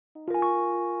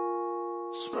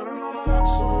Spinning on my neck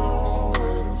so long,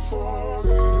 waiting for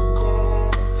you to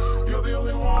go. You're the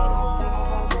only one I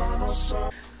want by my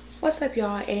side. What's up,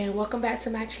 y'all, and welcome back to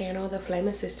my channel, The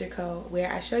Flaming Sister Co., where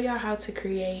I show y'all how to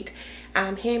create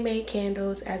handmade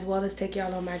candles, as well as take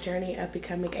y'all on my journey of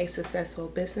becoming a successful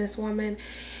businesswoman.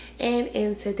 And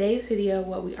in today's video,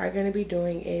 what we are going to be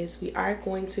doing is we are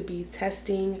going to be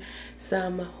testing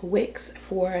some wicks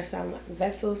for some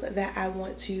vessels that I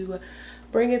want to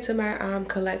bring into my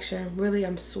collection. Really,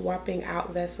 I'm swapping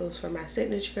out vessels for my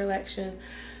signature collection,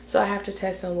 so I have to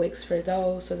test some wicks for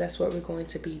those. So that's what we're going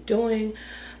to be doing.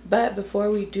 But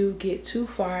before we do get too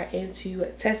far into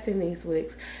testing these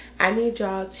wicks, I need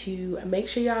y'all to make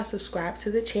sure y'all subscribe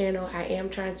to the channel. I am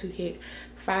trying to hit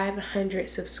 500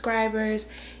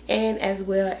 subscribers, and as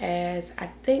well as I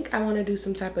think I want to do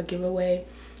some type of giveaway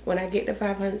when I get to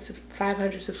 500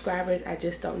 subscribers. I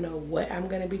just don't know what I'm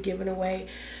going to be giving away,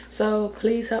 so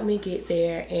please help me get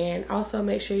there. And also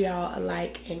make sure y'all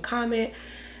like and comment.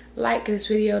 Like this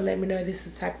video, let me know this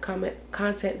is the type of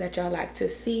content that y'all like to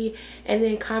see, and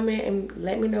then comment and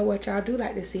let me know what y'all do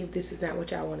like to see if this is not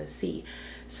what y'all want to see.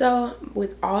 So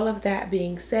with all of that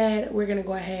being said, we're gonna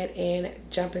go ahead and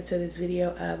jump into this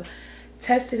video of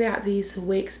testing out these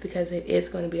wicks, because it is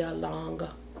going to be a long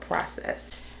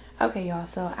process. Okay, y'all,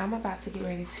 so I'm about to get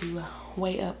ready to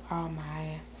weigh up all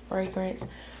my fragrance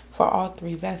for all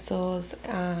three vessels.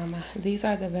 These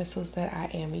are the vessels that I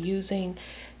am using.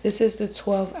 This is the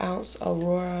 12-ounce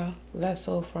Aurora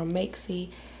vessel from Makesy.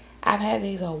 I've had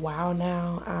these a while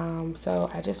now,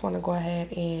 so I just want to go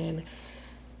ahead and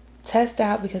test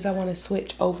out, because I want to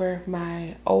switch over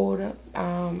my old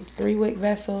 3-wick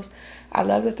vessels. I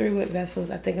love the 3-wick vessels.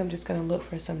 I think I'm just going to look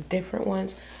for some different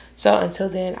ones. So until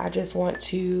then, I just want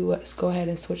to go ahead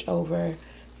and switch over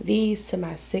these to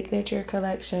my signature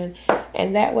collection,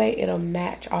 and that way it'll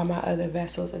match all my other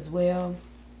vessels as well.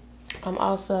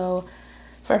 Also,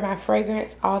 for my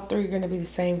fragrance, all three are going to be the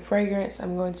same fragrance.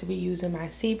 I'm going to be using my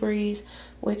Sea Breeze,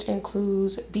 which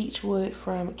includes Beechwood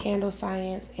from Candle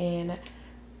Science and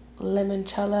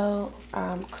Limoncello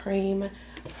cream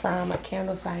from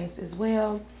Candle Science as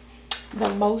well. The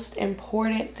most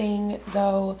important thing,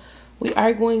 though, we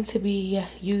are going to be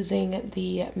using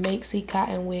the Makesy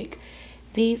cotton wick.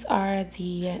 These are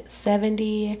the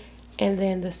 70 and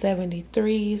then the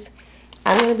 73s.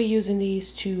 I'm going to be using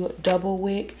these to double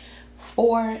wick.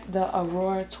 For the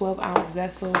Aurora 12-ounce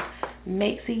vessels,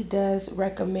 Makesy does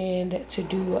recommend to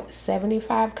do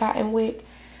 75 cotton wick,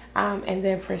 and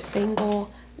then for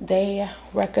single, they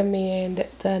recommend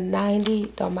the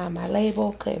 90. Don't mind my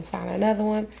label, couldn't find another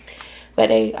one, but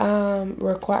they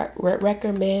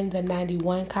recommend the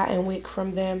 91 cotton wick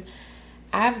from them.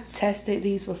 I've tested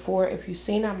these before. If you've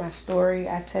seen on my story,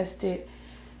 I tested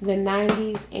the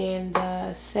 90s and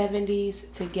the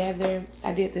 70s together.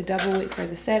 I did the double wick for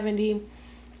the 70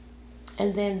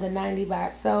 and then the 90 by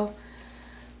itself.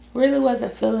 Really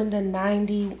wasn't feeling the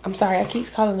 90. I'm sorry, I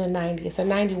keep calling the 90. It's a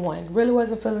 91. Really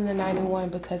wasn't feeling the 91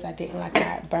 because I didn't like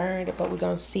how it burned, but we're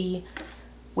going to see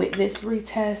with this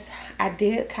retest. I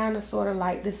did kind of sort of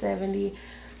like the 70,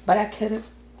 but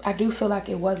I do feel like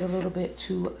it was a little bit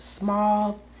too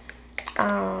small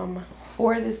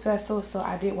for this vessel, so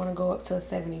I did want to go up to a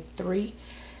 73.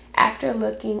 After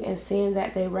looking and seeing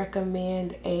that they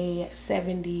recommend a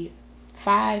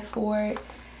 75 for it,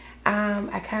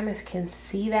 I kind of can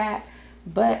see that,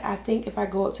 but I think if I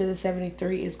go up to the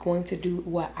 73, it's going to do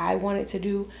what I want it to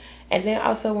do. And then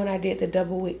also, when I did the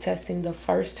double wick testing the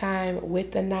first time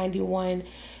with the 91,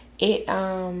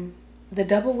 the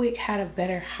double wick had a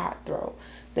better hot throw.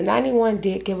 The 91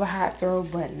 did give a hot throw,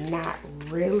 but not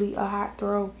really a hot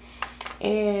throw.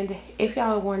 And if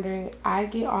y'all are wondering, I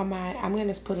get all my, I'm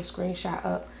going to put a screenshot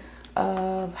up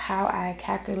of how I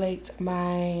calculate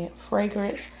my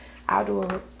fragrance. I'll do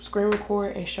a screen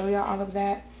record and show y'all all of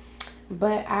that.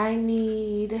 But I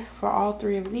need, for all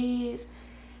three of these,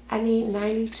 I need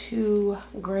 92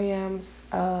 grams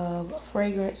of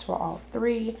fragrance for all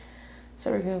three.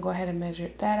 So we're going to go ahead and measure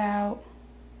that out.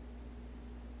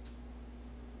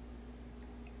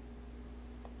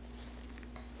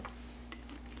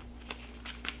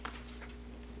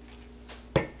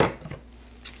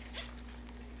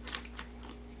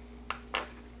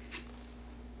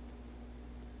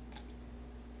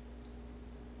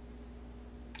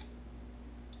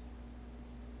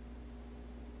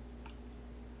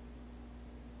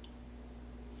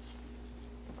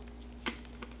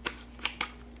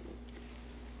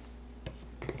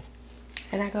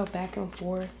 And I go back and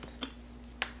forth.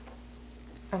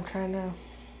 I'm trying to,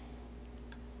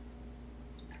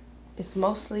 it's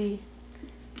mostly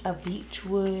a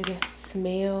beechwood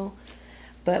smell,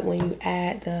 but when you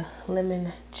add the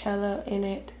limoncello in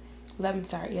it, the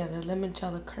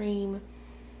limoncello cream,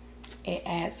 it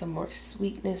adds some more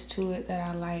sweetness to it that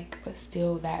I like, but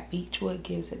still that beechwood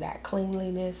gives it that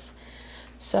cleanliness.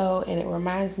 So, and it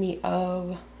reminds me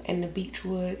of, and the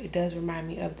beechwood, it does remind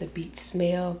me of the beach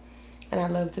smell, and I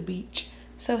love the beach.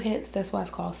 So hence, that's why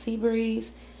it's called Sea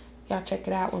Breeze. Y'all check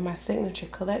it out when my signature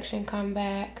collection come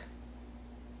back.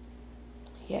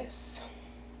 Yes.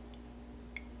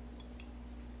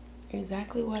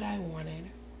 Exactly what I wanted.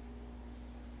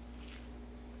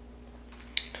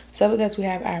 So because we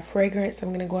have our fragrance, I'm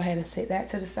going to go ahead and set that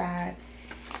to the side.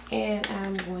 And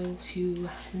I'm going to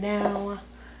now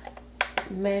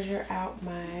measure out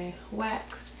my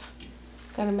wax.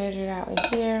 Gonna measure it out in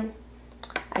here.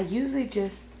 I usually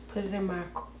just put it in my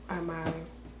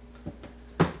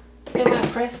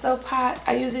Presto pot.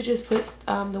 I usually just put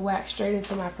the wax straight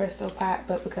into my Presto pot,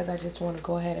 but because I just want to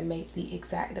go ahead and make the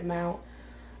exact amount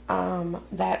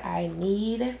that I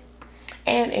need.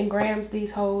 And in grams,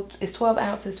 these hold, it's 12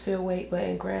 ounces fill weight, but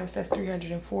in grams, that's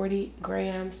 340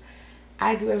 grams.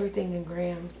 I do everything in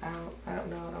grams. I don't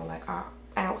know, I don't like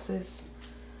ounces.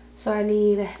 So I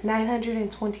need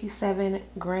 927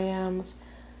 grams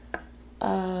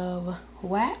of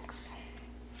wax.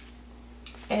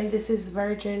 And this is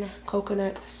virgin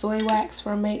coconut soy wax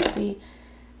from Makesy.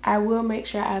 I will make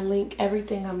sure I link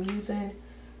everything I'm using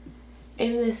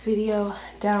in this video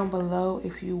down below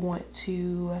if you want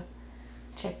to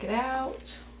check it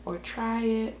out or try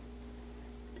it.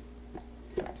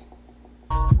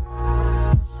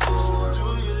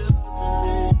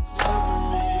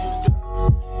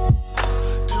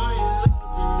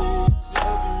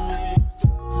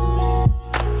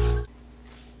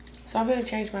 So I'm going to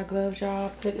change my gloves,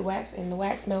 y'all, put the wax in the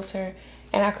wax melter,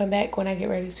 and I'll come back when I get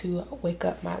ready to wake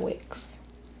up my wicks.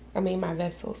 My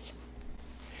vessels.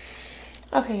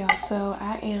 Okay, y'all, so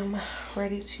I am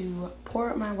ready to pour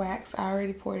up my wax. I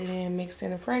already poured it in, mixed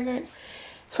in the fragrance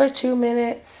for 2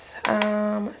 minutes.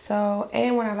 And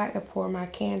when I like to pour my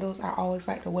candles, I always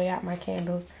like to weigh out my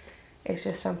candles. It's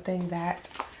just something that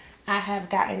I have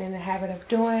gotten in the habit of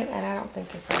doing, and I don't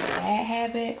think it's a bad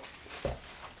habit.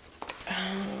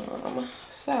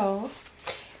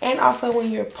 And also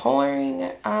when you're pouring,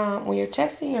 when you're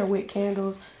testing your wick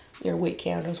candles,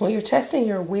 when you're testing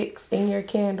your wicks in your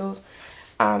candles,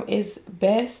 it's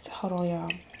best, hold on y'all.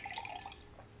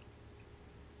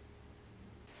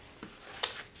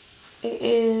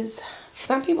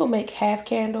 Some people make half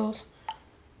candles.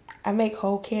 I make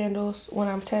whole candles when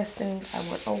I'm testing. I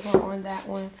went over on that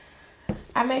one.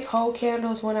 I make whole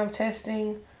candles when I'm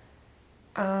testing.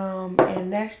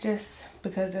 And that's just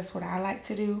because that's what I like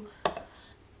to do.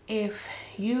 If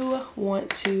you want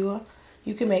to,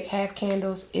 you can make half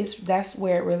candles. That's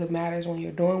where it really matters when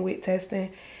you're doing wick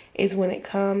testing, is when it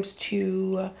comes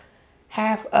to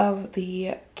half of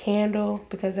the candle,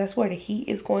 because that's where the heat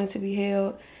is going to be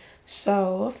held.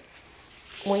 So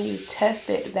when you test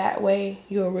it that way,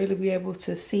 you'll really be able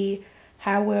to see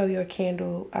how well your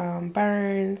candle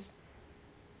burns.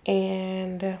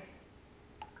 And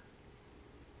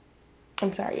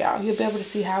I'm sorry, y'all. You'll be able to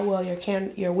see how well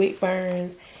your wick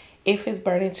burns, if it's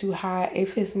burning too hot,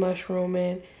 if it's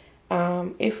mushrooming,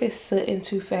 if it's sooting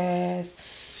too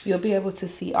fast. You'll be able to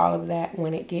see all of that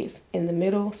when it gets in the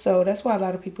middle. So that's why a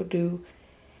lot of people do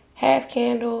half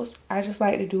candles. I just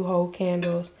like to do whole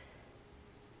candles.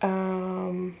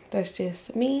 That's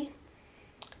just me.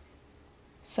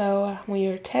 So when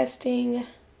you're testing,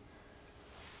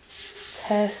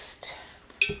 test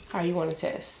how you want to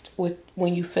test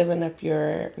when you filling up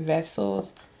your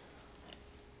vessels.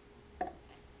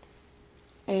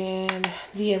 And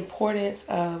the importance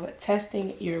of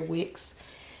testing your wicks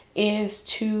is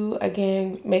to,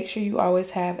 again, make sure you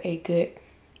always have a good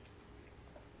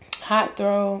hot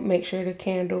throw. Make sure the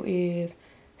candle is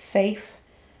safe.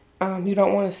 You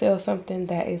don't want to sell something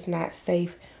that is not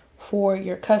safe for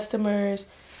your customers.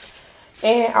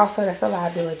 And also that's a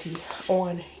liability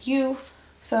on you.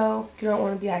 So you don't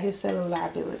want to be out here selling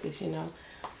liabilities, you know.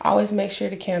 Always make sure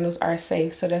the candles are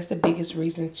safe. So that's the biggest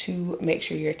reason to make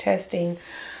sure you're testing.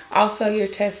 Also, you're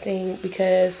testing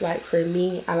because, like, for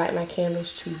me, I like my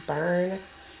candles to burn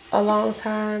a long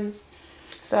time.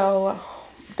 So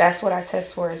that's what I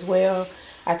test for as well.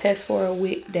 I test for a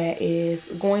wick that is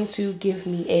going to give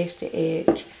me edge to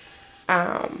edge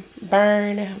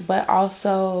burn, but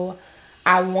also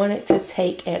I want it to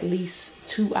take at least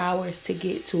 2 hours to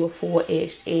get to a full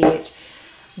edged edge,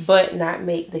 but not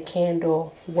make the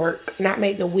candle work, not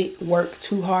make the wick work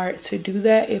too hard to do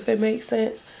that, if it makes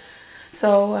sense.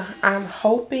 So I'm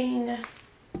hoping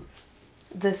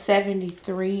the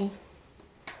 73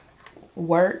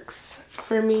 works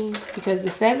for me, because the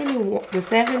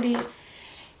 70,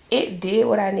 it did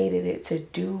what I needed it to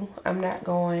do. I'm not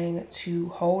going to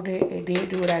hold it. It did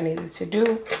do what I needed to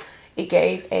do. It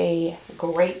gave a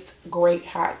great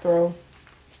hot throw.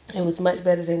 It was much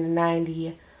better than the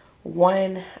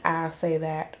 91. I'll say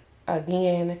that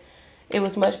again. It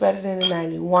was much better than the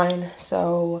 91.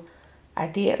 So I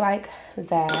did like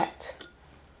that.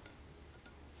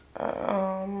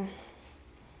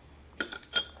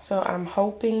 So I'm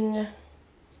hoping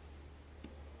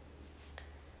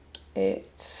the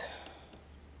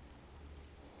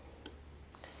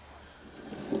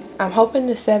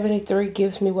 73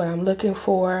 gives me what I'm looking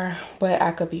for, but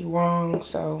I could be wrong.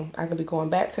 So I could be going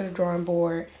back to the drawing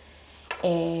board,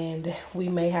 and we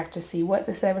may have to see what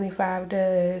the 75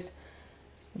 does.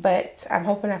 But I'm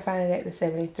hoping I find it at the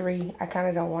 73. I kind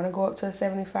of don't want to go up to a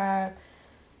 75.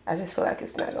 I just feel like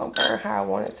it's not going to burn how I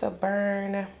want it to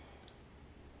burn.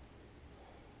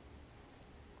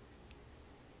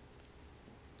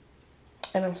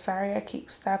 And I'm sorry I keep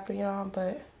stopping y'all,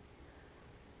 but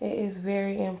it is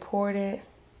very important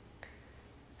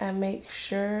I make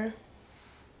sure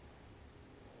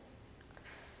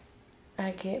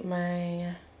I get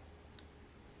my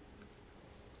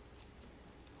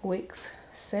wicks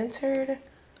centered,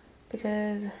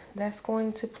 because that's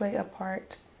going to play a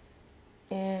part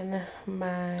in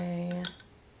my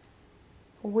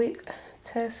wick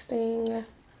testing.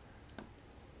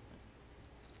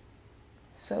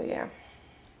 So yeah.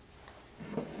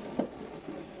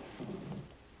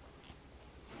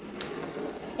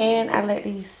 And I let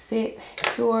these sit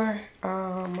cure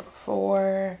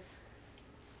for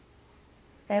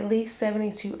at least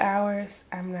 72 hours.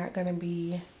 I'm not gonna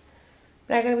be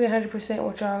 100%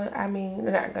 with y'all. I mean,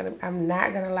 I'm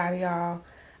not gonna lie to y'all.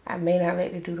 I may not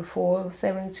let it do the full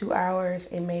 72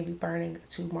 hours. It may be burning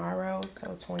tomorrow,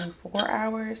 so 24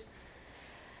 hours.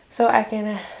 So I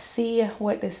can see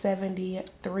what the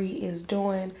 73 is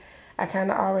doing. I kind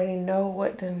of already know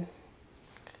what the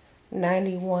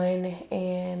 91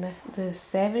 and the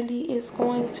 70 is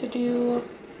going to do.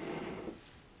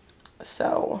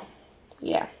 So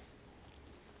yeah,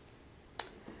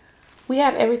 we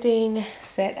have everything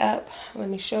set up. Let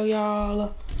me show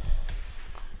y'all.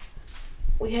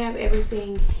 We have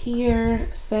everything here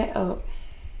set up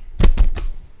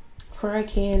for our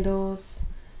candles.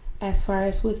 As far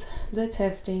as with the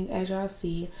testing, as y'all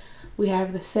see, we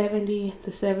have the 70,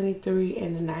 the 73,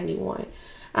 and the 91.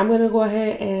 I'm going to go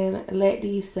ahead and let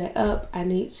these set up. I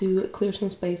need to clear some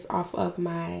space off of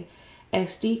my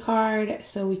SD card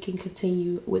so we can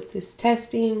continue with this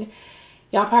testing.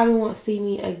 Y'all probably won't see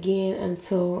me again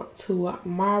until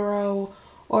tomorrow,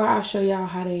 or I'll show y'all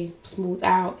how they smooth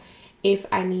out. If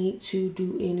I need to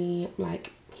do any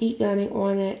like heat gunning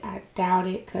on it, I doubt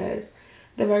it, because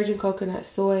the virgin coconut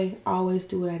soy always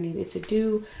do what I needed to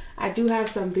do. I do have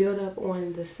some buildup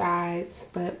on the sides,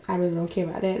 but I really don't care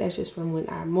about that. That's just from when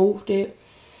I moved it.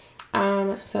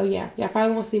 So yeah, y'all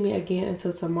probably won't see me again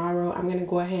until tomorrow. I'm gonna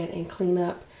go ahead and clean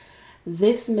up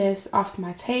this mess off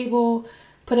my table,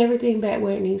 put everything back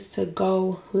where it needs to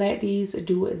go, let these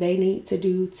do what they need to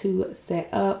do to set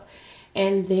up.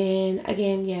 And then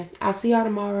again, yeah, I'll see y'all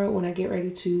tomorrow when I get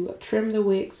ready to trim the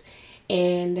wicks,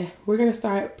 and we're gonna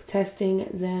start testing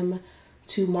them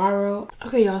tomorrow.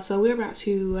 Okay y'all, so we're about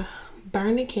to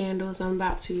burn the candles. I'm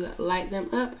about to light them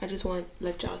up. I just want to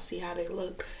let y'all see how they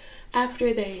look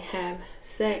after they have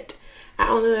set. I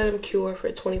only let them cure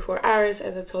for 24 hours.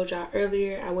 As I told y'all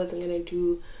earlier, I wasn't gonna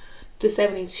do the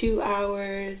 72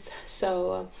 hours.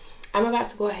 So I'm about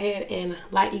to go ahead and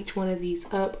light each one of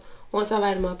these up. Once I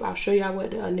light them up, I'll show y'all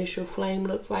what the initial flame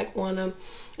looks like on them,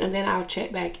 and then I'll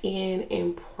check back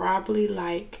in probably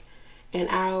like an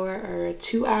hour or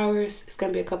 2 hours. It's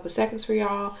gonna be a couple seconds for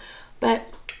y'all,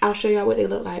 but I'll show y'all what they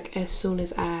look like as soon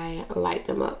as I light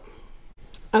them up.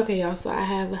 Okay y'all, so I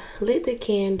have lit the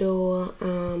candle.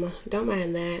 Don't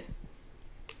mind that.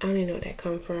 I don't even know where that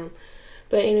come from.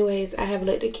 But anyways, I have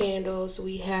lit the candles.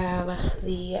 We have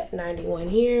the 91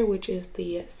 here, which is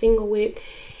the single wick,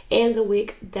 and the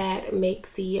wick that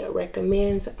Makesy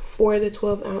recommends for the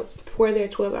 12 ounce, for their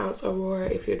 12 ounce Aurora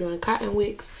if you're doing cotton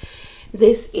wicks.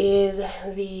 This is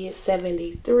the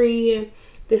 73.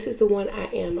 This is the one I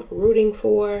am rooting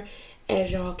for.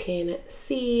 As y'all can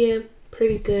see,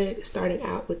 pretty good, starting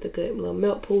out with the good little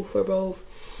melt pool for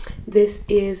both. This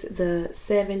is the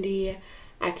 70.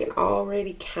 I can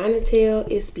already kind of tell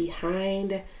it's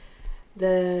behind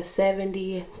the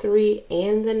 73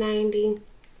 and the 90.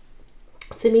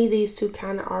 To me, these two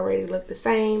kind of already look the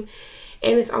same,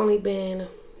 and it's only been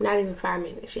not even 5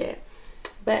 minutes yet.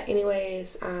 But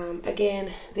anyways,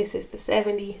 again, this is the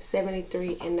 70,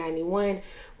 73, and 91.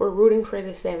 We're rooting for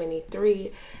the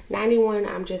 73. 91,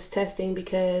 I'm just testing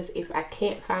because if I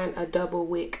can't find a double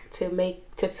wick to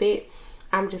fit,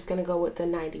 I'm just going to go with the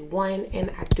 91.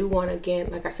 And I do want to,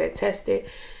 again, like I said, test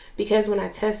it. Because when I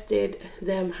tested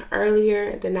them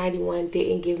earlier, the 91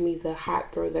 didn't give me the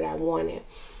hot throw that I wanted.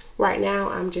 Right now,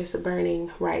 I'm just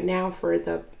burning right now for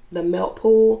the melt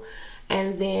pool.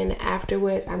 And then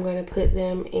afterwards, I'm going to put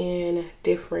them in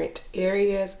different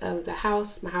areas of the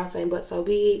house. My house ain't but so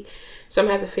big, so I'm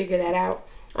going to have to figure that out.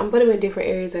 I'm putting them in different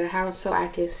areas of the house so I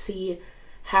can see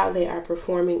how they are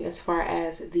performing as far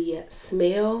as the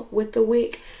smell with the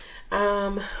wick.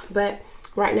 But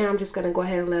right now, I'm just going to go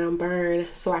ahead and let them burn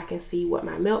so I can see what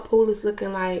my melt pool is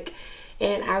looking like.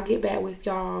 And I'll get back with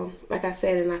y'all, like I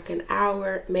said, in like an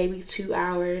hour, maybe 2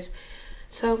 hours.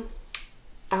 So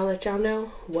I'll let y'all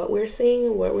know what we're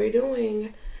seeing, what we're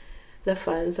doing, the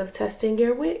funs of testing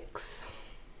your wicks.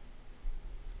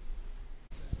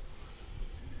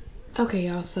 Okay,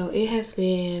 y'all, so it has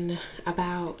been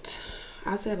about,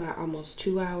 I'll say about almost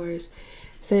 2 hours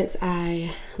since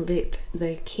I lit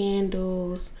the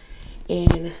candles.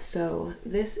 And so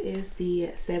this is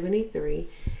the 73.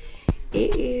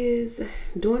 It is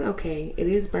doing okay. It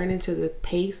is burning to the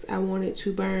pace I want it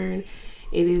to burn.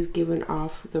 It is giving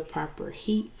off the proper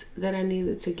heat that I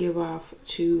needed to give off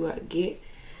to get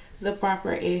the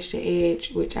proper edge to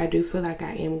edge, which I do feel like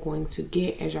I am going to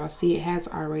get. As y'all see, it has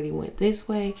already went this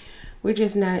way. We're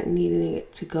just not needing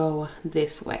it to go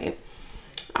this way.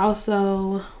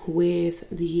 Also, with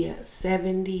the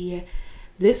 70,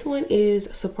 this one is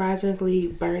surprisingly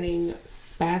burning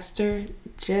faster,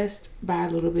 just by a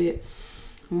little bit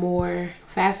more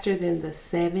faster than the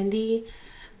 70.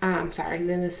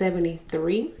 Than the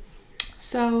 73.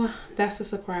 So that's a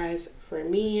surprise for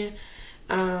me.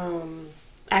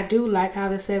 I do like how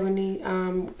the 70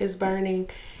 is burning.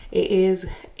 It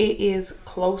is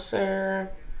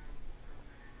closer.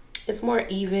 It's more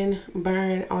even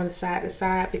burn on the side to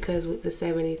side, because with the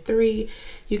 73,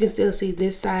 you can still see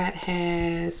this side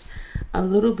has a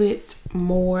little bit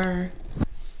more.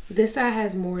 This side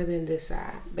has more than this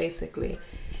side, basically.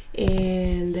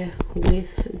 And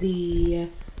with the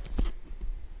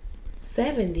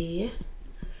 70,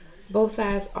 both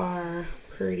sides are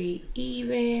pretty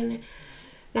even.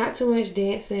 Not too much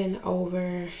dancing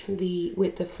over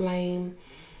with the flame.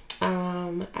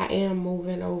 I am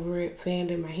moving over it,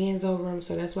 fanning my hands over them,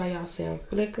 so that's why y'all see them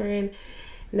flickering.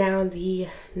 Now the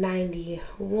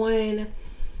 91,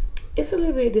 it's a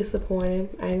little bit disappointing.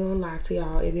 I ain't gonna lie to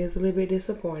y'all, it is a little bit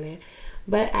disappointing,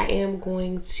 but I am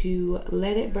going to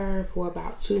let it burn for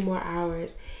about 2 more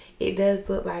hours. It does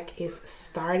look like it's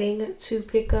starting to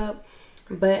pick up,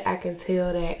 but I can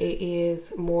tell that it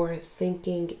is more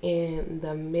sinking in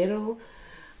the middle.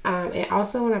 And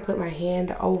also when I put my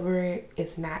hand over it,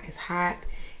 it's not as hot.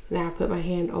 Now I put my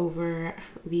hand over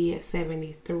the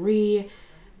 73,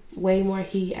 way more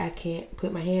heat. I can't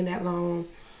put my hand that long.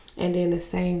 And then the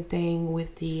same thing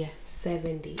with the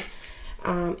 70.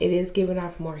 It is giving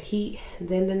off more heat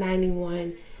than the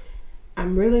 91.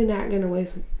 I'm really not going to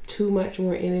waste too much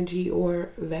more energy or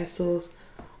vessels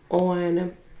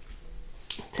on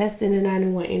testing the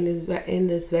 91 in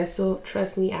this vessel.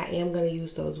 Trust me, I am going to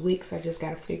use those wicks. I just got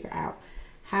to figure out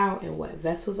how and what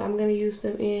vessels I'm going to use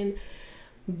them in.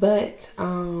 But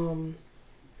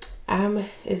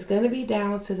it's going to be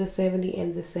down to the 70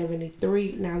 and the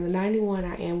 73. Now the 91,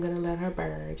 I am going to let her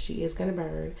burn. She is going to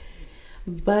burn.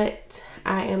 But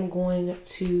I am going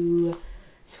to,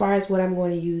 as far as what I'm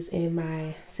going to use in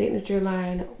my signature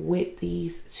line with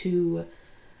these 2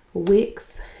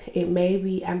 wicks, it may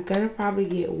be, I'm going to probably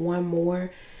get one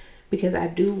more, because I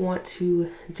do want to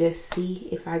just see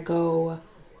if I go,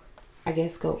 I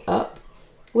guess, go up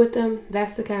with them.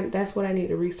 That's what I need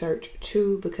to research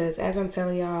too, because as I'm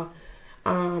telling y'all,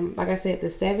 like I said, the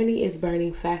 70 is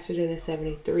burning faster than the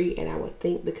 73, and I would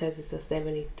think because it's a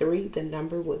 73, the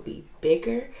number would be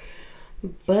bigger,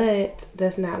 but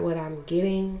that's not what I'm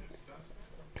getting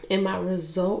in my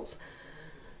results.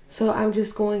 So I'm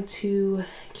just going to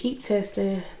keep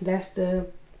testing. That's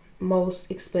the most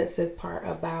expensive part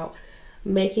about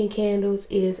making candles,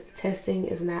 is testing.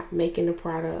 Is not making the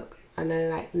product or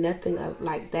nothing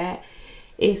like that.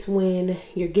 It's when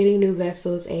you're getting new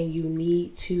vessels and you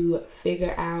need to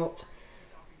figure out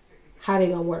how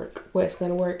they're gonna work, what's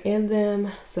gonna work in them.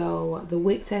 So the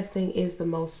wick testing is the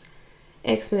most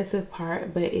expensive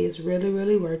part, but it's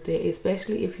really worth it,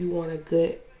 especially if you want a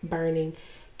good burning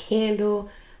candle.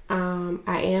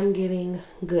 I am getting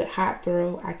good hot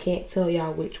throw. I can't tell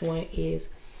y'all which one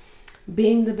is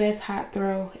being the best hot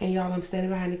throw, and y'all, I'm standing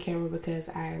behind the camera because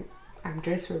I I'm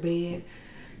dressed for bed.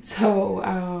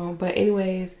 So, but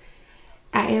anyways,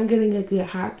 I am getting a good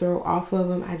hot throw off of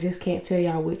them. I just can't tell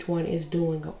y'all which one is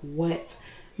doing what.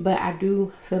 But I do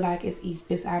feel like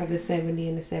it's out of the 70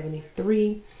 and the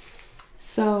 73.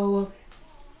 So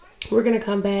we're going to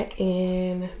come back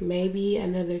in maybe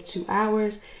another 2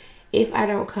 hours. If I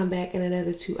don't come back in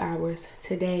another 2 hours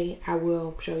today, I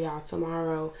will show y'all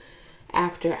tomorrow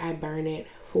after I burn it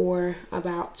for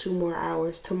about 2 more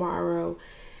hours tomorrow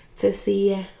to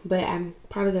see. But I'm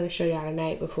probably going to show y'all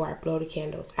tonight before I blow the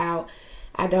candles out.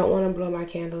 I don't want to blow my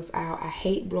candles out. I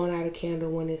hate blowing out a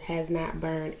candle when it has not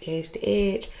burned edge to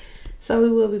edge. So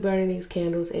we will be burning these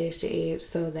candles edge to edge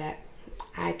so that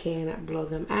I can blow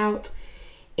them out.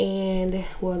 And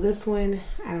well, this one,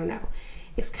 I don't know.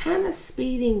 It's kind of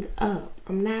speeding up.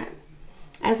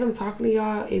 As I'm talking to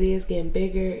y'all, it is getting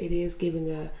bigger. It is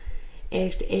giving a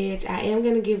edge to edge. I am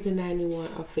going to give the 91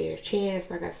 a fair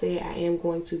chance. Like I said, I am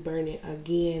going to burn it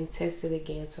again, test it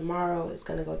again tomorrow. It's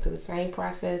going to go through the same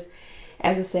process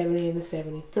as the 70 and the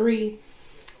 73.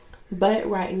 But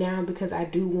right now, because I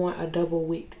do want a double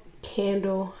wick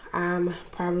candle, I'm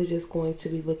probably just going to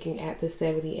be looking at the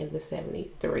 70 and the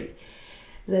 73.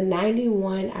 The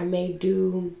 91 I may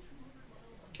do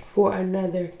for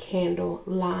another candle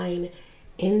line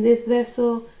in this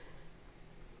vessel.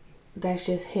 That's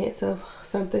just hints of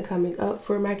something coming up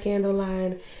for my candle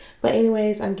line. But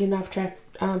anyways, I'm getting off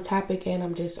topic and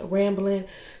I'm just rambling.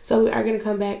 So we are going to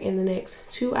come back in the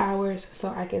next 2 hours so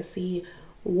I can see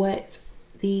what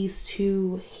these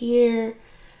two here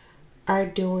are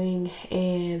doing.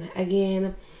 And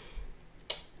again,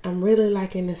 I'm really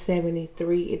liking the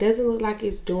 73. It doesn't look like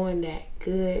it's doing that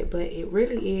good, but it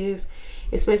really is,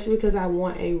 especially because I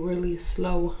want a really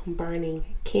slow burning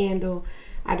candle.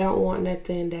 I don't want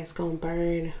nothing that's gonna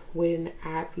burn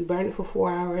if you burn it for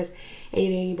 4 hours and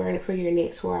then you burn it for your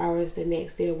next 4 hours, the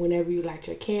next day, whenever you light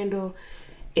your candle,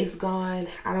 it's gone.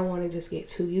 I don't want to just get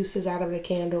 2 uses out of the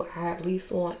candle. I at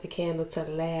least want the candle to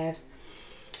last.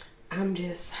 I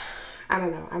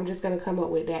don't know. I'm just gonna come up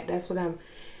with that. That's what I'm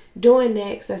doing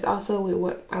next. That's also with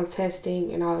what I'm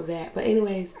testing and all of that. But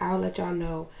anyways, I'll let y'all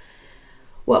know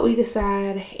what we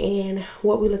decide and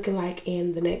what we're looking like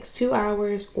in the next 2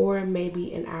 hours or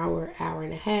maybe an hour, hour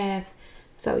and a half.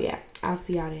 So yeah, I'll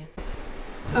see y'all then.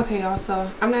 Okay, y'all,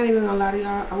 so I'm not even gonna lie to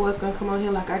y'all. I was gonna come on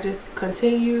here like I just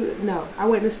continued. No, I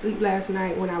went to sleep last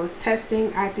night when I was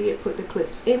testing. I did put the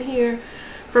clips in here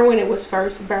for when it was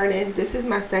first burning. This is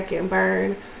my second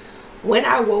burn. When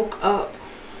I woke up,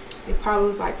 it probably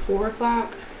was like 4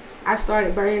 o'clock. I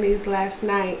started burning these last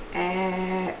night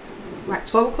at like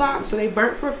 12 o'clock. So they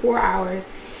burnt for 4 hours.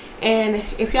 And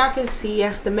if y'all can see,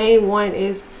 the main one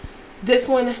is this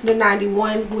one, the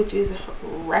 91, which is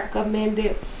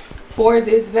recommended for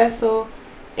this vessel.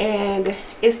 And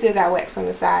it still got wax on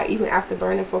the side, even after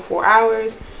burning for 4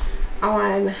 hours.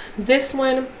 On this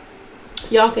one,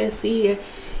 y'all can see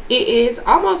it is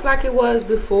almost like it was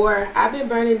before. I've been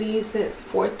burning these since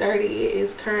 4:30. It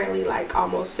is currently like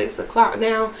almost 6 o'clock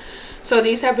now. So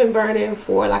these have been burning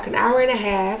for like an hour and a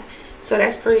half. So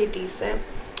that's pretty decent.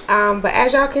 But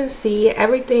as y'all can see,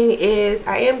 everything is,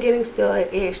 I am getting still an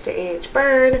edge to edge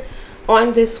burn.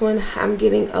 On this one, I'm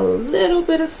getting a little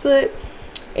bit of soot.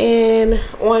 And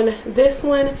on this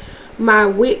one, my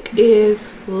wick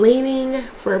is leaning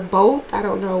for both. I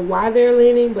don't know why they're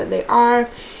leaning, but they are.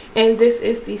 And this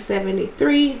is the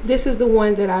 73. This is the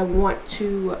one that I want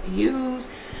to use.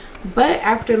 But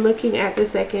after looking at the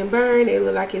second burn, it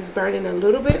looks like it's burning a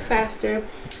little bit faster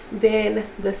than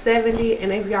the 70.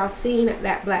 And if y'all seen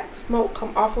that black smoke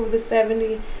come off of the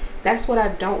 70, that's what I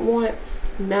don't want.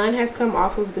 None has come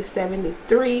off of the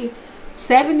 73.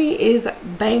 70 is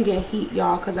banging heat,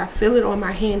 y'all, because I feel it on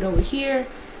my hand over here.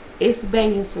 It's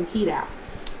banging some heat out.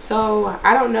 So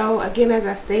I don't know. Again, as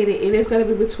I stated, it is going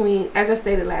to be between, as I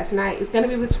stated last night, it's going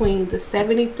to be between the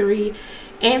 73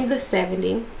 and the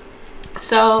 70.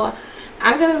 So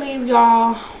I'm going to leave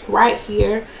y'all right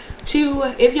here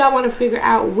to, if y'all want to figure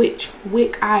out which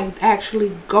wick I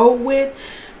actually go with,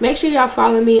 make sure y'all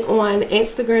follow me on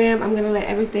Instagram. I'm going to let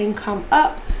everything come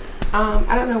up.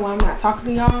 I don't know why I'm not talking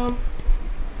to y'all,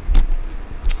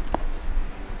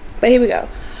 but here we go.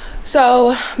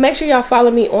 So make sure y'all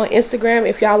follow me on Instagram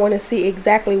if y'all want to see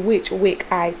exactly which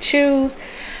wick I choose.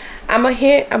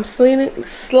 I'm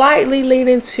slightly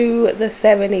leaning to the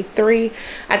 73.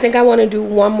 I think I want to do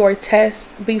one more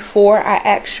test before I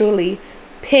actually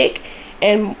pick.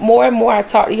 And more I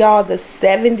talk to y'all, the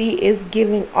 70 is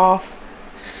giving off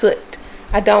soot.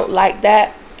 I don't like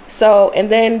that. So, and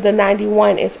then the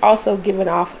 91 is also giving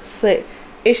off soot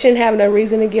it shouldn't have no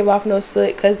reason to give off no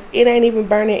soot because it ain't even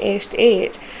burning edge to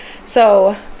edge.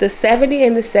 So the 70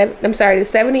 and the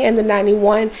 70 and the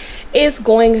 91 is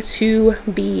going to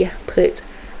be put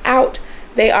out.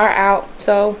 They are out,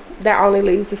 so that only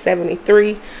leaves the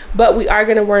 73, but we are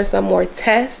going to run some more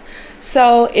tests.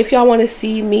 So if y'all want to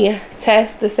see me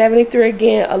test the 73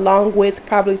 again along with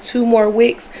probably 2 more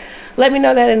wicks, let me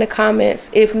know that in the comments.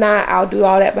 If not, I'll do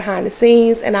all that behind the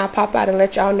scenes and I'll pop out and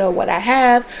let y'all know what I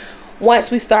have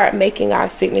once we start making our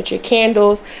signature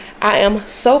candles. I am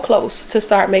so close to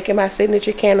start making my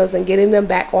signature candles and getting them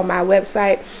back on my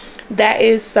website. That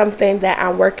is something that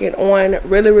I'm working on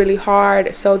really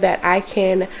hard so that I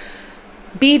can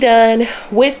be done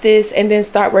with this and then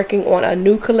start working on a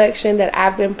new collection that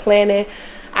I've been planning.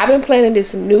 I've been planning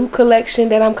this new collection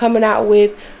that I'm coming out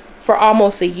with for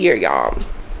almost a year, y'all.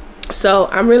 So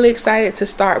I'm really excited to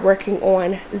start working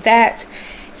on that.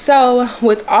 So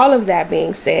with all of that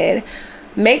being said,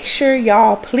 make sure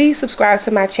y'all please subscribe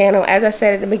to my channel. As I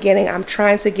said at the beginning, I'm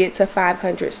trying to get to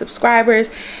 500 subscribers.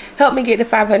 Help me get to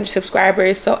 500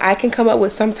 subscribers so I can come up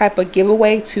with some type of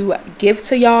giveaway to give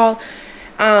to y'all.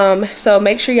 So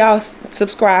make sure y'all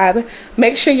subscribe,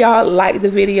 make sure y'all like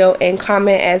the video and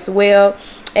comment as well,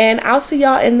 and I'll see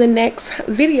y'all in the next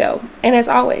video. And as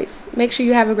always, make sure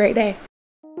you have a great day.